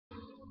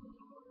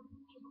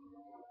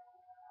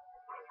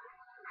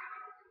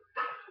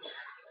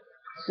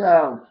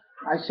So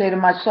I say to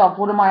myself,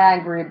 what am I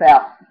angry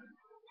about?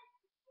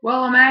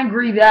 Well, I'm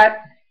angry that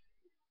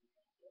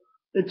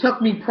it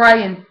took me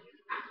praying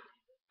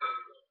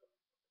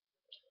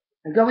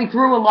and going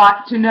through a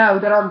lot to know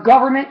that our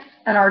government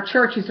and our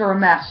churches are a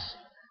mess.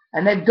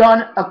 And they've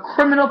done a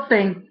criminal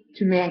thing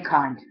to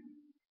mankind.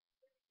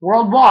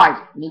 Worldwide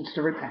needs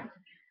to repent.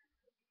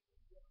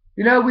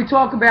 You know, we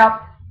talk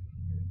about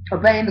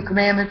obeying the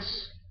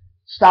commandments,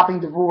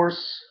 stopping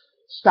divorce,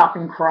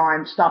 stopping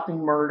crime,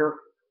 stopping murder.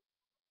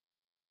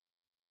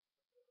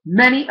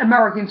 Many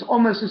Americans,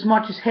 almost as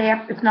much as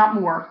half, if not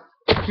more,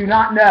 do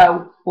not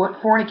know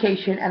what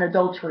fornication and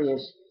adultery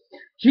is.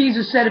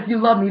 Jesus said, if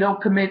you love me,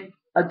 don't commit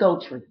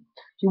adultery.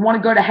 If you want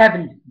to go to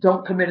heaven,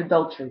 don't commit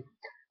adultery.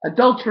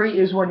 Adultery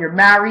is when you're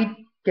married,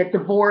 get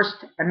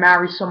divorced, and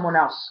marry someone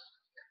else.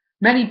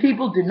 Many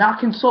people did not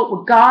consult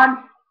with God.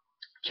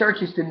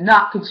 Churches did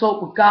not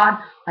consult with God.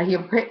 I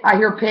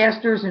hear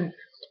pastors and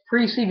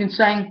priests even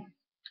saying,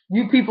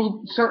 you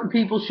people, certain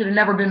people should have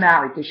never been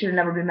married. They should have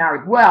never been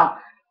married. Well,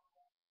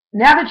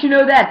 now that you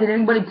know that, did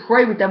anybody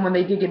pray with them when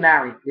they did get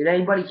married? Did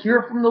anybody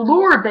hear from the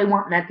Lord they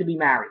weren't meant to be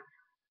married?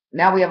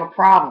 Now we have a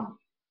problem.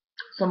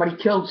 Somebody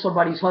killed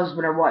somebody's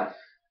husband or wife.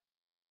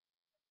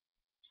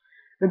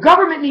 The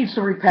government needs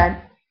to repent.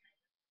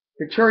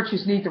 The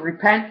churches need to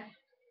repent.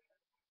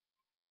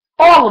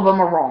 All of them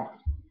are wrong.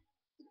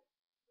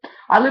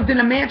 I lived in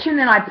a mansion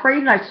and I prayed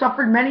and I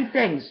suffered many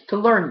things to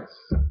learn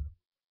this.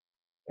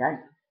 Okay?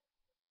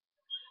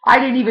 I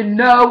didn't even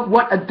know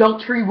what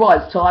adultery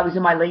was till I was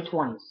in my late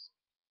 20s.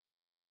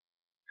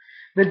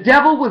 The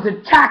devil was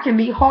attacking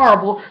me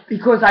horrible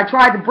because I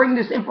tried to bring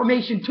this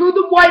information to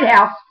the White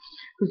House,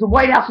 because the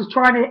White House is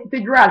trying to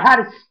figure out how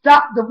to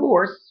stop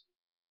divorce.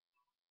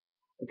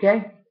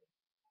 Okay?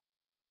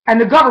 And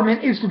the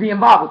government is to be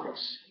involved with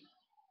this.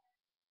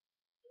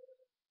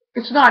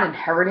 It's not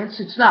inheritance.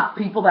 It's not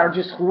people that are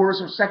just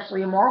whores or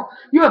sexually immoral.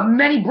 You have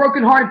many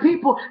broken-hearted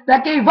people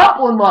that gave up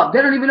on love.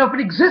 They don't even know if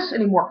it exists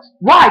anymore.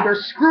 Why? They're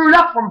screwed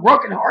up from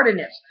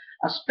broken-heartedness.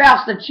 A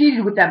spouse that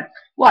cheated with them.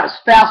 What? A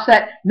spouse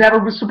that never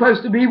was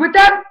supposed to be with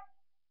them?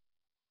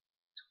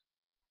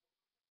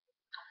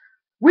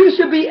 We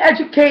should be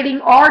educating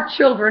our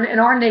children in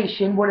our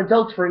nation what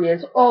adultery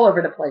is all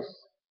over the place.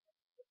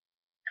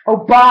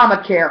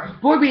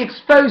 Obamacare. Boy, we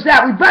expose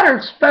that. We better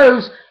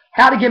expose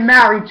how to get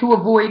married to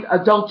avoid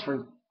adultery.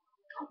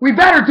 We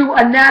better do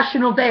a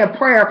national day of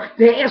prayer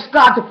to ask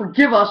God to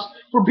forgive us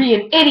for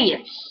being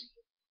idiots.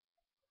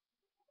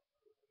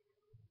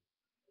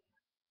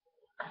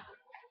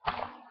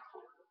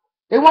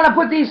 They want to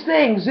put these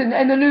things in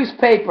the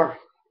newspaper.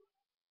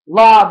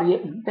 Lobby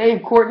it, day in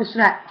court, this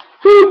and that.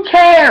 Who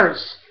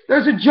cares?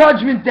 There's a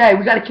judgment day.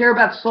 We got to care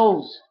about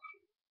souls.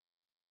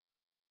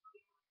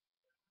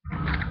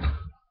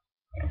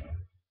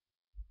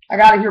 I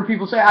got to hear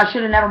people say, I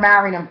should have never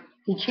married him.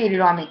 He cheated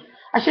on me.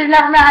 I should have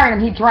never married him.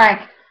 He drank.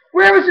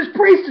 Where was his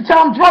priest to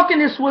tell him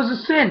drunkenness was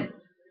a sin?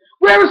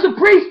 Where was the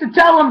priest to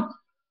tell him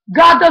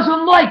God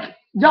doesn't like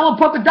yellow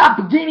polka dot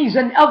bikinis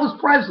and Elvis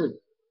Presley?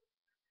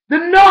 The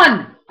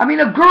nun,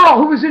 a girl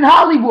who was in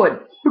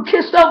Hollywood, who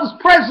kissed Elvis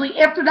Presley,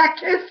 after that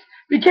kiss,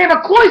 became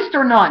a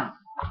cloister nun.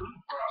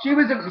 She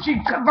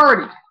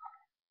converted.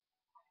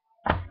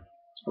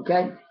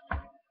 Okay?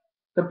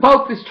 The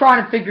Pope is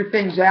trying to figure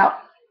things out.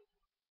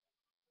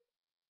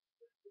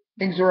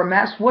 Things are a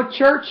mess. What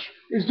church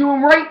is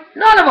doing right?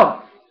 None of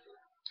them.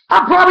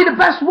 I'm probably the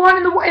best one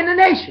in the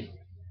nation.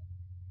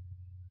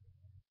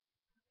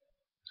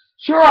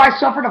 Sure, I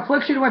suffered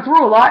affliction and went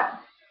through a lot.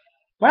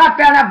 But I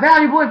found out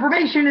valuable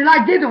information, and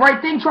I did the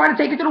right thing trying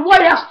to take it to the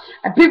White House,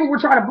 and people were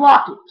trying to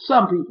block it.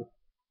 Some people.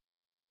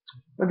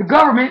 But the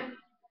government,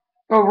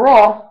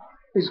 overall,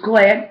 is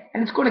glad,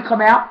 and it's going to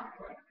come out,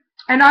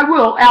 and I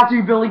will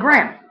outdo Billy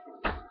Graham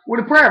with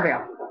a prayer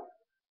veil.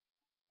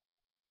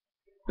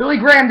 Billy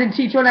Graham didn't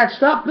teach on that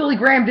stuff. Billy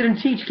Graham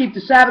didn't teach keep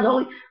the Sabbath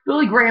holy.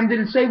 Billy Graham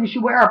didn't say we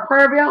should wear our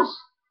prayer veils.